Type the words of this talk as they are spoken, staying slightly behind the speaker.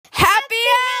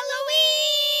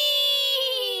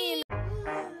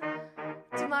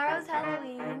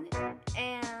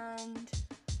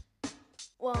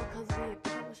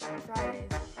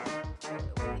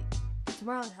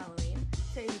tomorrow's Halloween.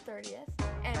 Today's the 30th.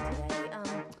 And today,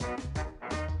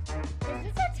 Is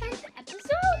this our 10th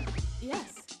episode?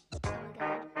 yes. Oh my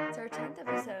god. It's our 10th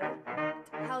episode.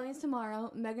 Halloween's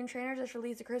tomorrow. Meghan Trainor just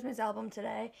released a Christmas album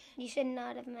today. You should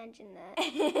not have mentioned that.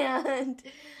 And,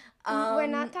 We're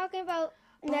not talking about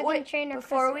Meghan Trainor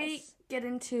before Christmas. we get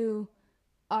into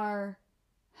our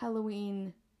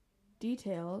Halloween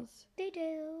details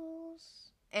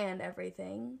and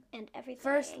everything,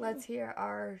 first let's hear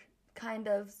our kind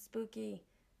of spooky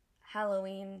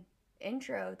Halloween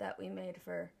intro that we made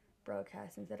for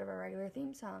BroCast instead of our regular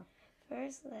theme song.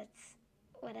 First, let's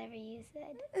whatever you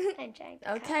said. I'm trying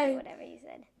to Okay. copy whatever you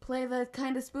said. Play the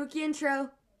kind of spooky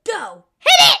intro. Go!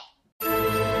 Hit it!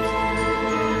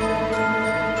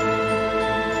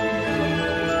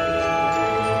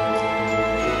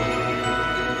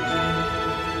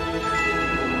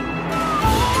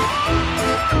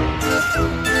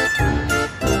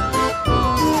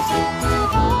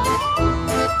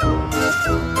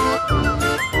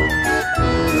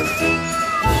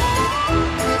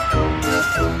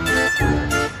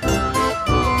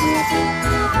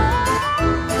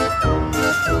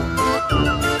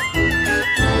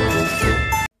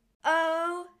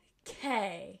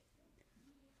 Okay.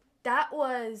 That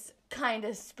was kind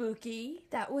of spooky.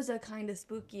 That was a kind of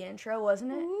spooky intro,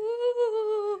 wasn't it?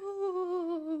 Ooh.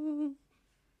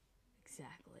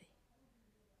 Exactly.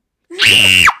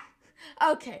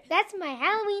 Okay. That's my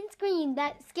Halloween scream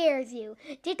that scares you.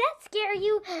 Did that scare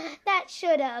you? That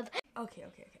should have. Okay.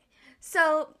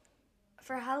 So,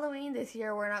 for Halloween this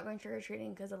year, we're not going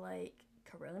trick-or-treating because of,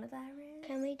 coronavirus.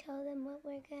 Can we tell them what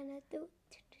we're gonna do?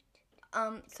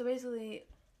 So basically,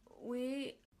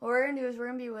 what we're going to do is we're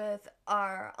going to be with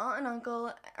our aunt and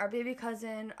uncle, our baby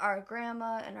cousin, our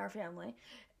grandma, and our family.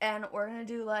 And we're going to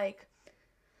do, a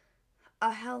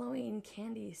Halloween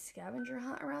candy scavenger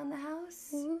hunt around the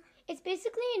house. Mm-hmm. It's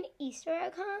basically an Easter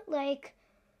egg hunt, like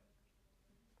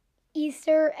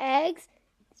Easter eggs.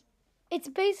 It's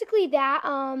basically that,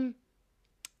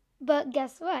 but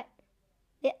guess what?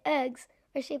 The eggs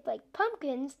are shaped like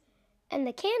pumpkins, and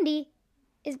the candy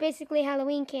is basically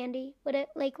Halloween candy,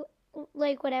 like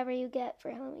whatever you get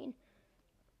for Halloween.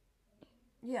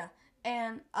 Yeah,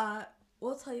 and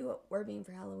we'll tell you what we're being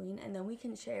for Halloween, and then we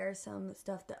can share some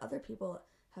stuff that other people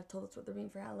have told us what they're being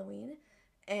for Halloween.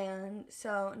 And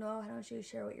so, Noah, why don't you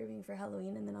share what you're being for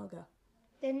Halloween, and then I'll go.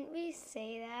 Didn't we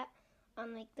say that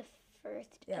on, the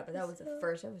first Yeah, episode? but that was the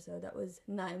first episode. That was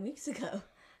 9 weeks ago.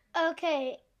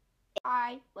 Okay,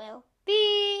 I will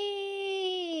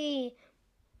be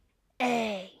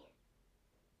a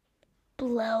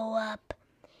blow up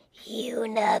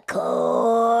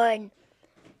unicorn.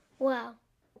 Wow,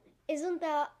 isn't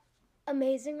that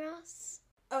amazing, Ross?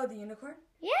 Oh, the unicorn?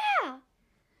 Yeah.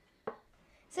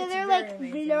 So It's they're very like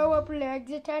amazing. blow up legs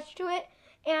attached to it,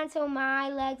 and so my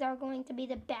legs are going to be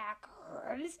the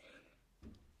backers.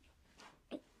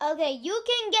 Okay, you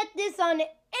can get this on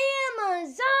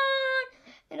Amazon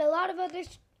and a lot of other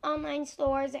online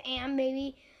stores, and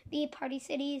maybe the Party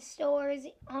City stores,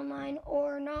 online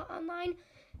or not online.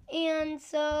 And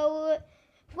so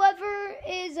whoever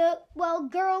is a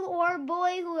girl or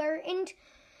boy who are into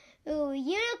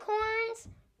unicorns,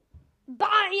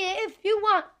 buy it if you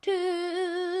want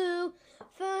to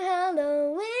for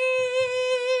Halloween.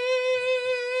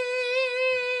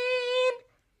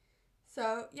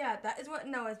 So, yeah, that is what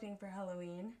Noah's being for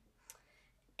Halloween.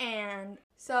 And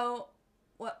so,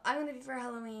 what I'm going to be for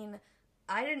Halloween,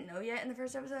 I didn't know yet in the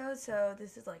first episode, so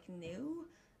this is, new.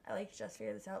 I, just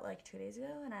figured this out, 2 days ago,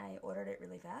 and I ordered it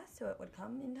really fast so it would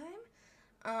come in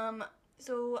time.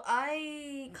 So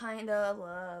I kind of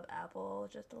love Apple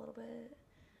just a little bit.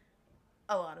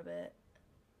 A lot of it.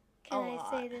 Can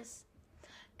I say this?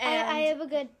 And I have a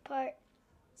good part.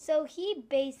 So he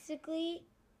basically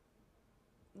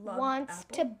wants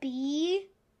Apple. to be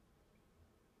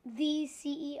the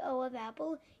CEO of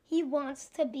Apple. He wants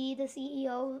to be the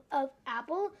CEO of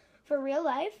Apple for real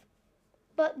life,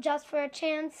 but just for a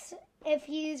chance, if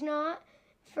he's not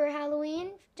for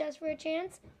Halloween, just for a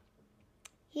chance,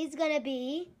 he's gonna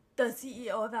be the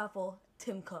CEO of Apple,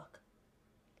 Tim Cook.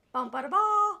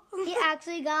 Bum-ba-da-ba! He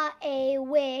actually got a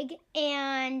wig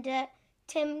and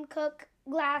Tim Cook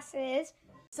glasses.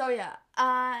 So yeah,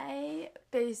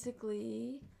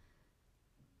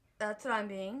 that's what I'm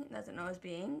being, that's what Noah's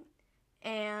being,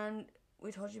 and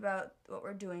we told you about what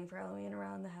we're doing for Halloween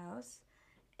around the house,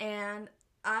 and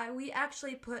we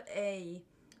actually put a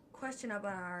question up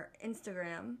on our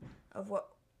Instagram of what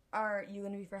are you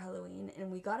going to be for Halloween,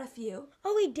 and we got a few.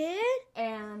 Oh, we did?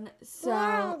 And so... What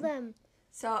are all of them?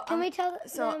 So Can we tell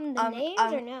them the names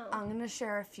or no? I'm going to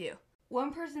share a few.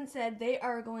 One person said they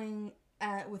are going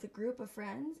with a group of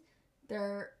friends.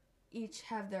 They're each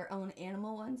have their own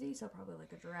animal onesie, so probably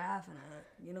like a giraffe and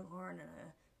a unicorn and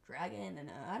a dragon and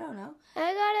I don't know.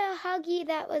 I got a Huggy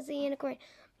that was a unicorn.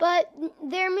 But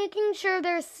they're making sure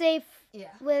they're safe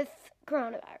with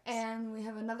coronavirus. And we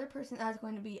have another person that's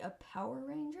going to be a Power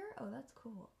Ranger. Oh, that's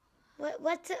cool.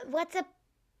 What's a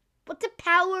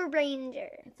Power Ranger?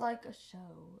 It's like a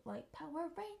show, like Power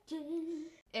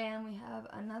Rangers. And we have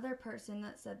another person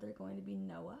that said they're going to be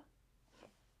Noah.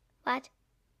 What?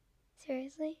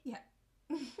 Seriously? Yeah.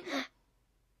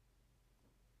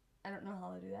 I don't know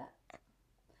how to do that.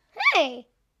 Hey!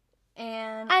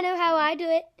 And I know how I do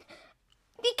it.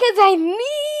 Because I'm me!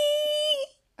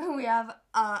 we have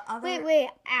other... Wait,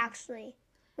 actually.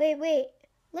 Wait.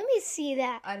 Let me see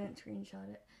that. I didn't screenshot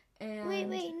it. And Wait,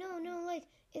 no, like,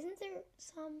 isn't there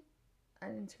some... I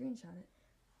didn't screenshot it.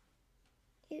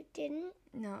 You didn't?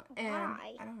 No, and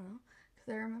Why? I don't know,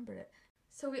 because I remembered it.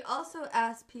 So we also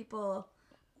asked people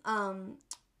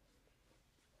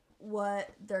what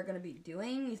they're going to be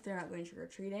doing if they're not going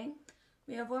trick-or-treating.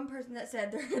 We have one person that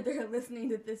said they're listening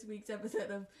to this week's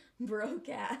episode of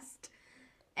BroCast.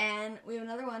 And we have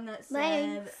another one that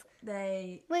said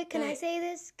they... Wait, can I say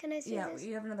this? Can I say this? Yeah,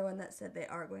 we have another one that said they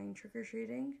are going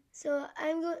trick-or-treating. So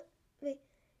I'm going... Wait.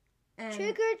 And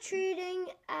trick-or-treating,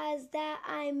 as that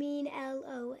I mean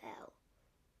LOL.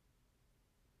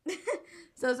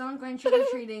 So someone's going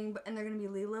trick-or-treating, and they're going to be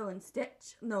Lilo and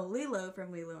Stitch. No, Lilo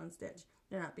from Lilo and Stitch.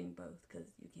 They're not being both, because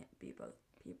you can't be both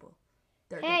people.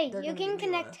 Hey, you can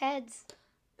connect heads.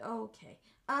 Okay.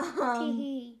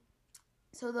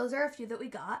 So those are a few that we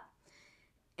got.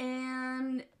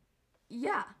 And,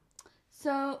 yeah.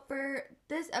 So for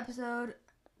this episode,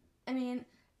 I mean,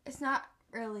 it's not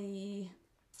really...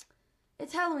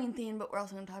 It's Halloween themed, but we're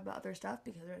also going to talk about other stuff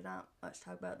because there's not much to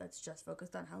talk about that's just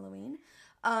focused on Halloween.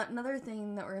 Another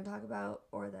thing that we're going to talk about,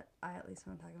 or that I at least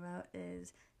want to talk about,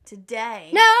 is today.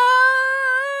 No!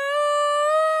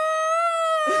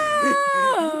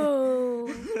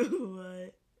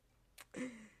 What?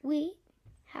 We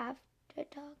have to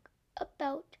talk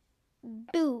about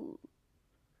boo.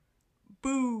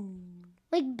 Boo.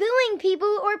 Like booing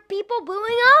people or people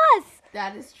booing us.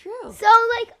 That is true. So,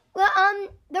 like,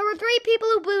 there were 3 people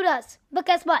who booed us. But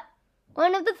guess what?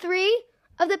 One of the 3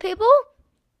 of the people...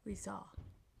 We saw.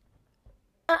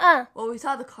 Well, we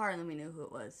saw the car and then we knew who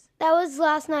it was. that was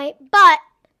last night. But...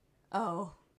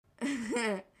 Oh.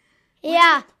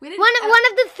 Yeah. We didn't, one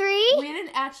of the 3... We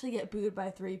didn't actually get booed by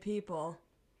 3 people.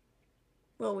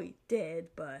 Well, we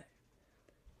did, but...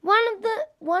 One of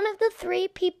the 3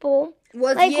 people...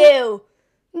 Was like, you.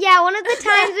 Yeah, one of the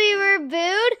times we were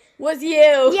booed... Was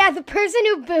you. Yeah, the person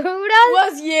who booed us...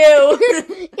 Was you.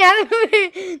 Yeah, the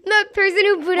person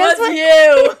who booed us... Was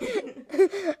you.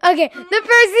 Okay, the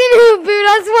person who booed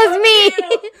us was me.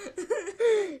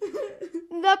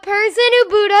 The person who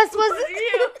booed us was...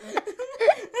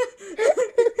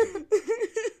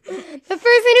 The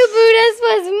person who booed us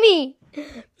was me.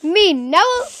 Me,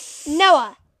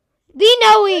 Noah. The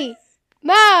Noe.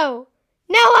 Mo.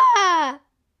 Noah.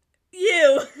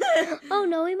 You. Oh,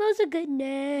 Noe Mo's a good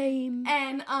name.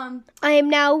 And, I am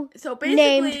now so basically,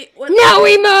 named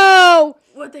Noe Mo.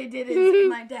 What they did is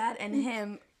my dad and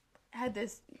him had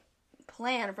this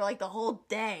plan for, like, the whole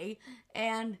day.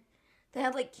 And they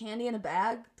had, like, candy in a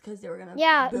bag because they were going to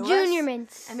boo Junior us.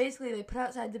 Mints. And basically, they put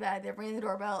outside the bag, they rang the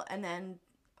doorbell, and then,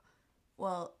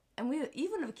 well... And we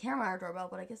even have a camera on our doorbell,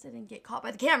 but I guess they didn't get caught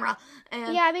by the camera.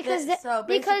 And yeah, because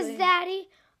Daddy,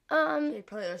 he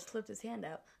probably just flipped his hand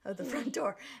out of the front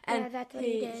door, and yeah, that's what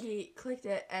he did. He clicked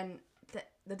it and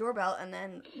the doorbell, and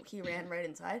then he ran right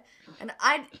inside. And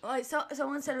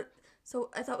someone said, so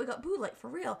I thought we got booed, like for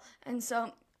real, and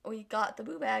so we got the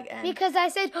boo bag, and because I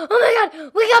said, "Oh my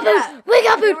God, we got booed, we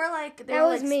got booed."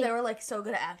 They were like so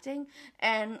good at acting,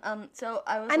 and so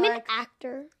I was I'm like, an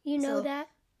actor, you know that.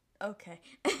 Okay.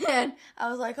 And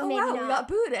I was like, oh, Maybe wow, not. we got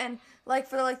booed. And, like,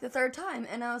 for, like, the 3rd time.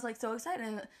 And I was, like, so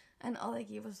excited. And all they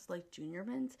gave us, like, Junior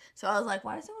Mints. So I was like,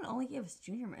 why does someone only give us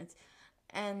Junior Mints?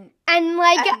 That's,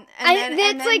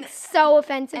 like, so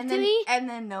offensive to me. And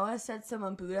then Noah said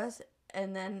someone booed us.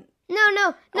 And then...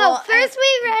 No. Well, first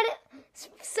we read it.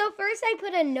 So first I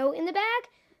put a note in the bag.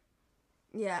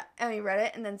 Yeah, and we read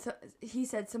it, and then he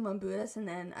said someone booed us, and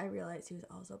then I realized he was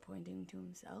also pointing to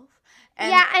himself.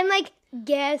 And yeah, I'm like,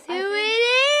 guess who it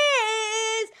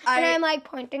is? And I'm like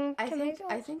pointing to myself.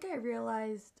 I think I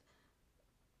realized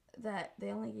that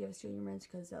they only gave us Junior Mints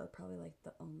because that was probably like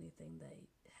the only thing they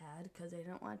had, because they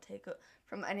didn't want to take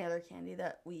from any other candy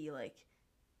that we like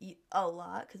eat a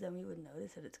lot, because then we would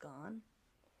notice that it's gone.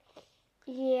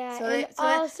 Yeah, So, and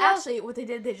also, actually, what they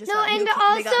did, they just got and they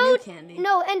got new candy.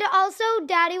 No, and also,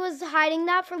 Daddy was hiding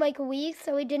that for like a week,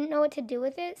 so he didn't know what to do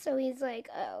with it. So he's like,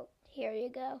 "Oh, here you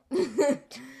go,"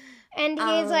 and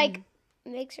he's like,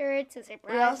 "Make sure it's a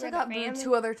surprise." We also for got the booed family.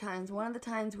 2 other times. One of the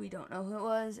times we don't know who it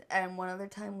was, and one other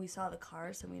time we saw the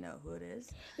car, so we know who it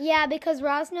is. Yeah, because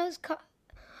Ross knows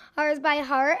cars by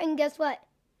heart, and guess what?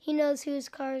 He knows whose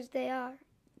cars they are.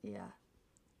 Yeah.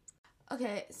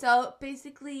 Okay, so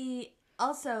basically,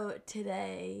 also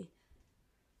today,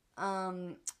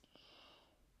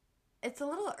 it's a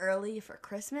little early for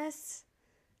Christmas,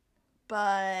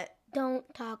 but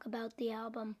Don't talk about the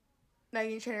album.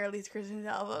 Megan's trying to release Christmas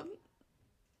album.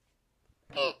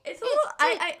 It's a little.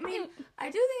 I mean, I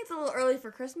do think it's a little early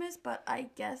for Christmas, but I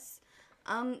guess,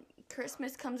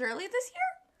 Christmas comes early this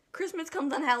year. Christmas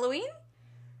comes on Halloween.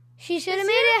 She should have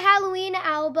made a Halloween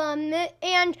album,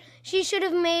 and she should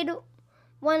have made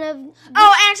one of.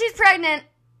 And she's pregnant.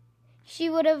 She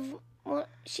would have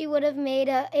made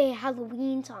a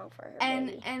Halloween song for her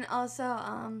baby. And also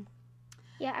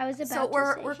Yeah, I was about so to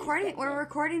we're say we're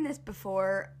recording this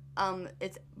before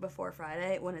it's before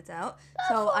Friday when it's out.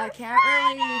 So I can't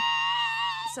really.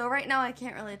 So right now I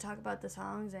can't really talk about the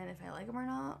songs and if I like them or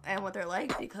not and what they're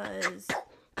like because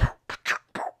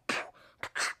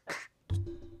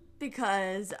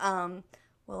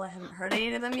well I haven't heard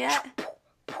any of them yet.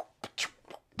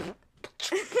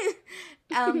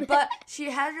 But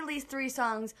she has released 3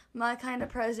 songs: My Kind of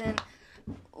Present,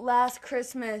 Last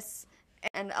Christmas,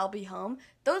 and I'll Be Home.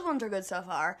 Those ones are good so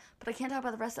far, but I can't talk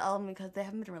about the rest of the album because they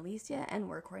haven't been released yet, and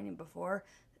we're recording before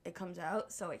it comes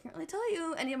out, so I can't really tell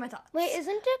you any of my thoughts. Wait,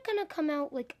 isn't it gonna come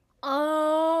out like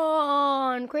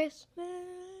on Christmas?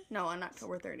 No, on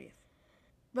October 30th.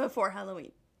 Before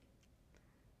Halloween.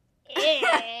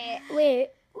 Wait,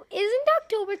 isn't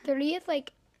October 30th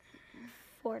like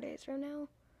 4 days from now?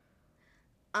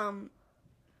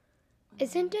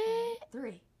 Isn't it?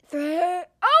 3. Oh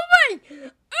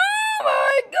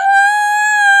my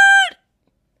god!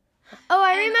 Oh,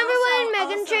 I remember when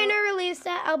Meghan Trainor released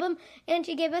that album and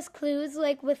she gave us clues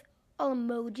like with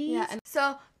emojis. Yeah, and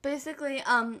so basically,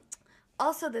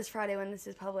 also this Friday when this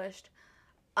is published,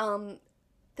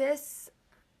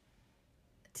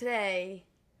 today,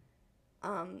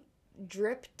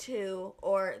 Drip 2,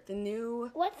 or the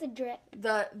new... What's a drip?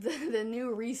 The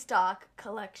new restock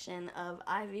collection of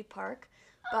Ivy Park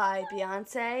by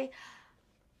Beyonce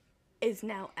is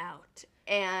now out.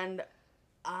 And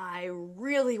I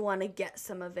really want to get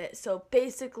some of it. So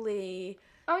basically,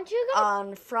 Aren't you gonna...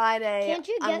 on Friday, Can't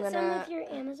you get some with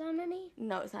your Amazon money?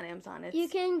 No, it's not Amazon. You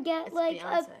can get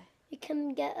Beyonce. You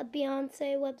can get a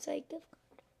Beyonce website gift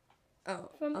card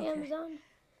from Amazon.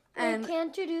 And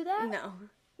can't you do that? No.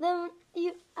 Then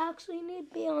you actually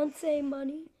need Beyonce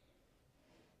money.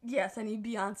 Yes, I need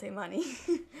Beyonce money.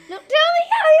 No, tell me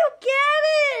how you get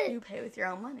it! You pay with your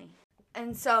own money.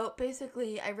 And so,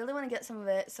 basically, I really want to get some of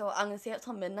it, so I'm going to stay up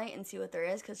till midnight and see what there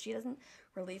is, because she doesn't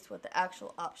release what the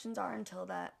actual options are until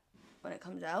when it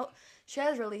comes out. She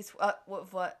has released what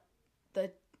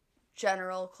the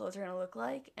general clothes are going to look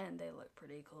like, and they look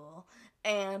pretty cool.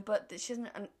 But she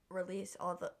doesn't release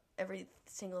every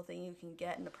single thing you can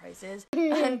get and the prices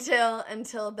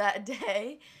until that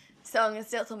day. So I'm going to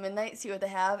stay up till midnight, see what they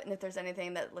have, and if there's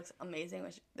anything that looks amazing,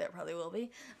 which there probably will be,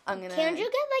 I'm going to... Can't you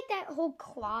get, like, that whole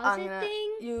closet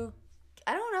thing?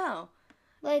 I don't know.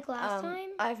 Like last time?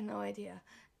 I have no idea.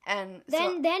 And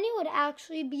then you would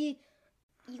actually be...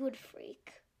 You would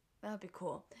freak. That would be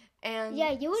cool. And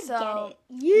yeah, you would get it.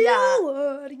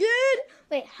 Would get it.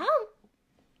 Wait, how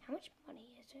much money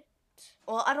is it?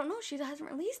 Well, I don't know. She hasn't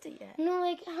released it yet. No,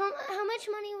 like, how much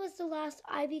money was the last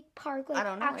Ivy Park, like, I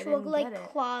don't know. actual, like,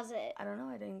 closet? I don't know.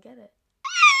 I didn't get it.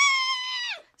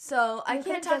 So, I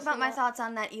can't talk about my thoughts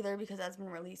on that either because that's been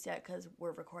released yet because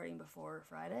we're recording before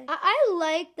Friday. I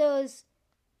like those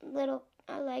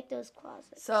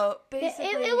closets. So, basically...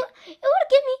 It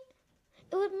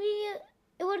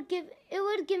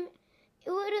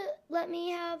would let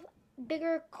me have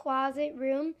bigger closet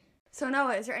room. So,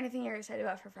 Noah, is there anything you're excited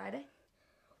about for Friday?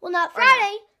 Well, not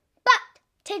Friday, but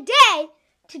today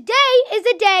is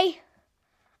the day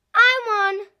I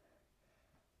won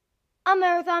a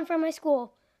marathon from my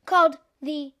school called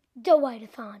the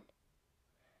Dwightathon.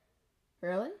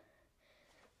 Really?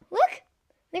 Look,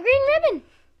 the green ribbon.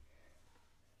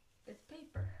 It's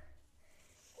paper.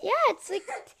 Yeah, it's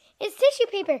tissue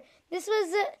paper. This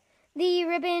was the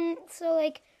ribbon, so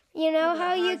like, you know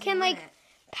how you can like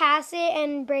pass it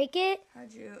and break it?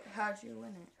 How'd you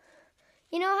win it?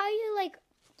 You know how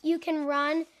you can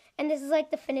run and this is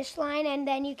like the finish line and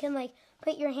then you can like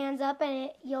put your hands up and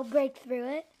you'll break through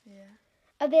it?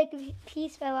 Yeah. a big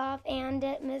piece fell off, and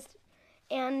it missed.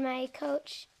 And my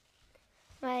coach,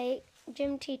 my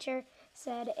gym teacher,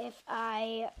 said if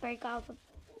I break off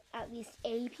at least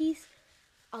a piece,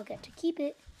 I'll get to keep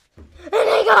it. And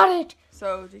I got it!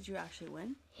 So, did you actually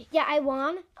win? Yeah, I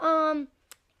won.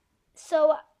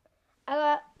 So I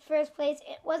got first place.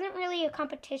 It wasn't really a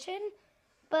competition,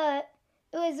 but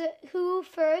it was who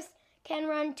first can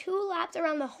run 2 laps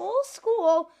around the whole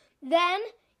school. Then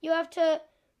you have to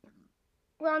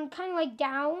run kind of like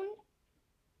down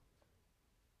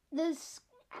this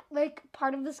like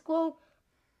part of the school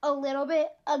a little bit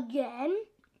again.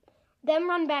 Then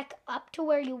run back up to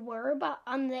where you were, but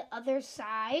on the other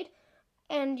side,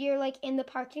 and you're like in the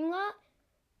parking lot.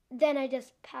 Then I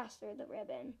just passed through the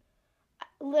ribbon.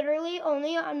 Literally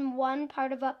only on one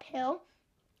part of uphill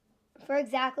for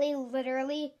exactly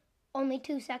literally only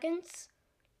 2 seconds.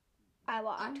 I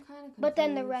walked. I'm kind of confused. But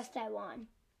then the rest I won.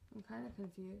 I'm kind of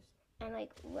confused. And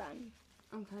like run.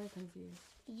 I'm kind of confused.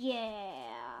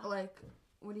 Yeah. Like,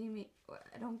 what do you mean?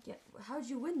 I don't get. How'd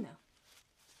you win though?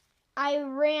 I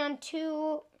ran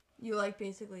 2. You like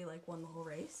basically like won the whole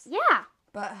race. Yeah.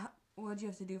 But what did you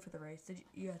have to do for the race? Did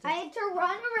you have to? I had to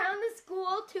run around the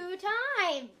school 2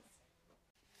 times.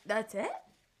 That's it?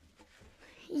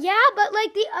 Yeah, but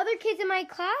like the other kids in my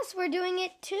class were doing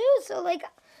it too. So like,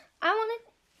 I wanted.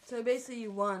 So basically,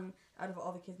 you won out of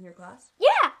all the kids in your class.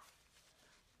 Yeah.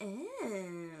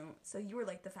 Oh, so you were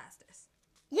like the fastest.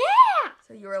 Yeah.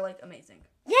 So you were like amazing.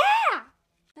 Yeah.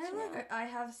 Hey, look, I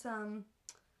have some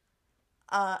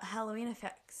Halloween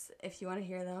effects. If you want to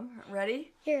hear them,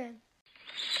 ready? Here.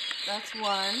 That's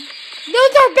one.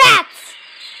 Those are bats.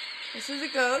 This is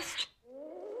a ghost.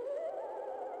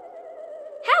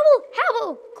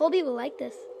 Howl. Colby will like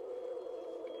this.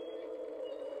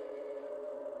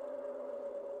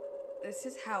 This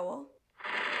is Howl.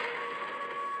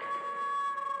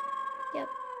 Yep.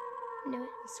 Knew it.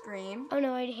 Scream. Oh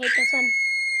no, I hate this one.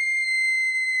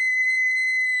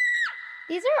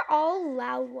 These are all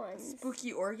loud ones.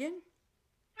 Spooky organ.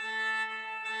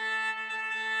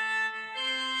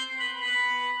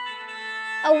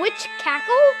 A witch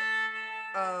cackle?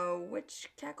 Witch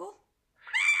cackle.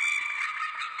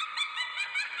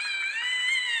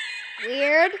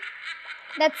 Weird.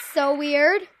 That's so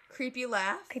weird. Creepy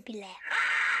laugh. Creepy laugh.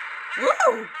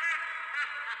 Woo!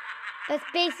 That's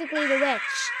basically the witch.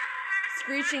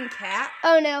 Screeching cat.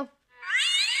 Oh no.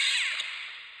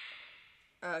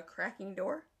 Cracking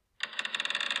door.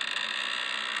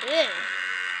 Ew.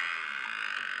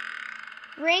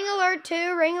 Ring alert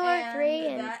 2, ring alert 3,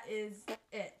 and that is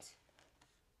it.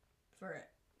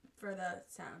 For the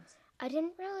sounds. I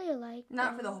didn't really like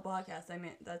Not them. for the whole podcast. I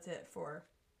meant that's it for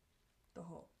the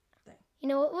whole thing. You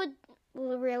know what would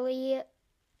really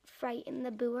frighten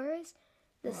the booers?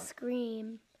 The What?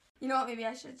 scream. You know what? Maybe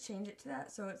I should change it to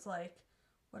that. So it's like,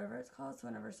 whatever it's called. So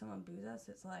whenever someone boos us,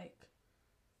 it's like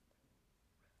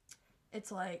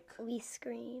We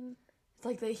scream. it's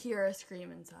like they hear a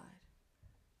scream inside.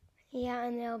 Yeah,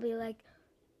 and they'll be like,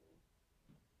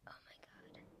 oh my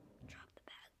god, drop the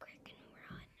bag quick and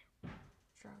run.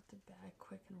 Drop the bag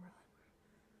quick and run.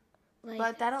 Like,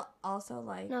 But that'll also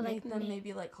like No, make like them me.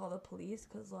 maybe like call the police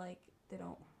because like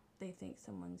they think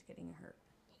someone's getting hurt.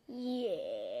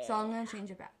 yeah. So I'm gonna change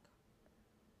it back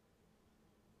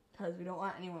because we don't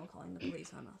want anyone calling the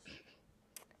police on us.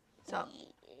 So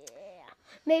Yeah.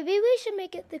 Maybe we should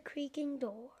make it the creaking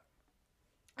door.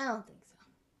 I don't think so.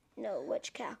 No,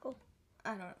 witch cackle. I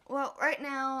don't know. Well, right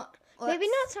now, Maybe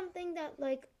not something that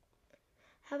like,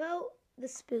 how about the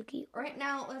spooky? Right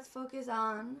now, let's focus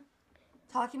on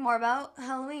talking more about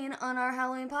Halloween on our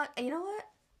Halloween pod. You know what?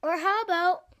 Or how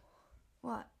about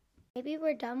What? maybe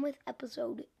we're done with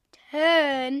episode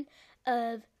 10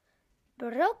 of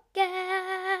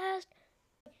BroCast.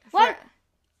 What?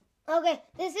 Okay,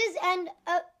 this is end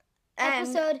of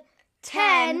episode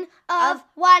 10 of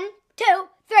 1, 2,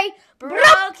 3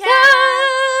 BroCast.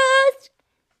 BroCast.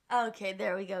 Okay,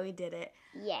 there we go. We did it.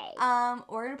 Yay.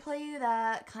 We're gonna play you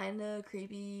that kind of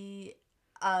creepy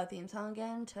theme song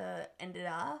again to end it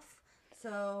off.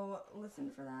 So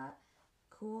listen for that.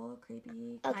 Cool,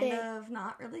 creepy, Okay. kind of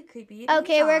not really creepy.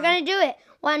 Okay, theme we're song. gonna do it.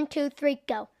 1, 2, 3,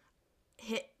 go.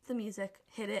 Hit the music.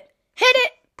 Hit it. Hit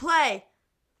it. Play.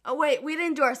 Oh wait, we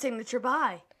didn't do our signature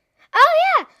bye. Oh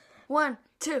yeah. 1,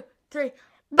 2, 3.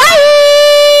 Bye.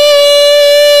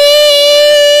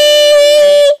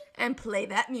 And play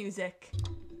that music.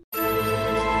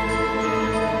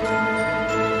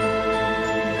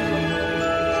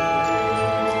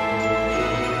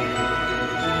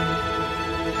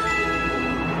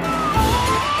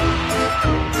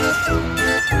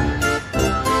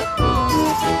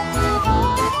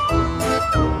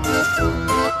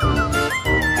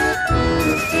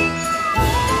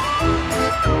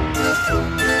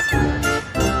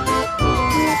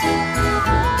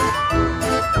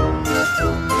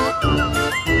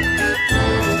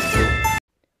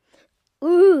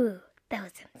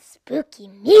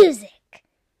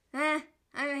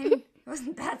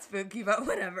 wasn't that spooky, but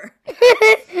whatever.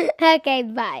 Okay,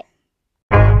 bye.